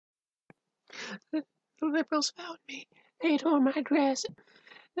The liberals found me. They tore my dress.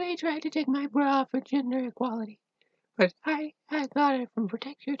 They tried to take my bra for gender equality. But I got it from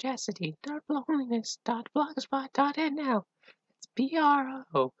protectyourchastity.loneliness.blogspot.nl. It's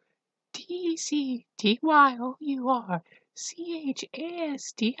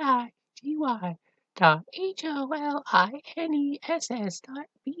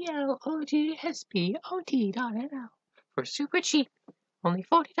for super cheap. Only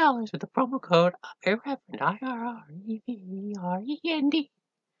 $40 with the promo code Irreverend, IRREVEREND.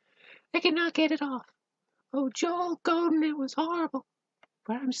 I cannot get it off. Oh, Joel Godin, it was horrible.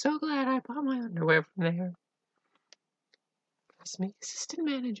 But I'm so glad I bought my underwear from there. Bless me, assistant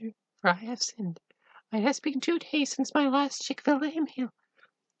manager, for I have sinned. It has been 2 days since my last Chick-fil-A meal.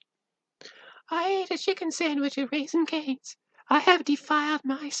 I ate a chicken sandwich at Raisin Cane's. I have defiled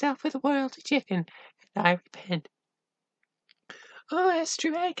myself with worldly chicken, and I repent. Oh,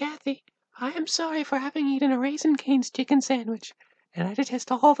 Esther and Kathy, I am sorry for having eaten a Raisin Cane's chicken sandwich, and I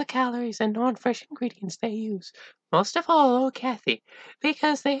detest all the calories and non-fresh ingredients they use. Most of all, oh Kathy,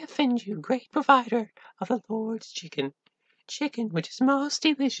 because they offend you, great provider of the Lord's chicken. Chicken which is most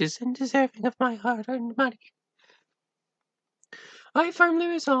delicious and deserving of my hard-earned money. I firmly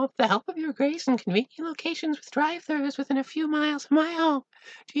resolve, with the help of your grace and convenient locations with drive-thrus within a few miles of my home,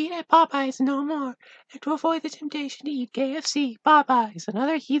 to eat at Popeyes no more, and to avoid the temptation to eat KFC, Popeyes, and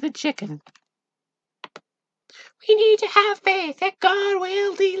other heathen chicken. We need to have faith that God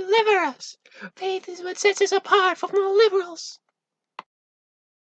will deliver us. Faith is what sets us apart from the liberals.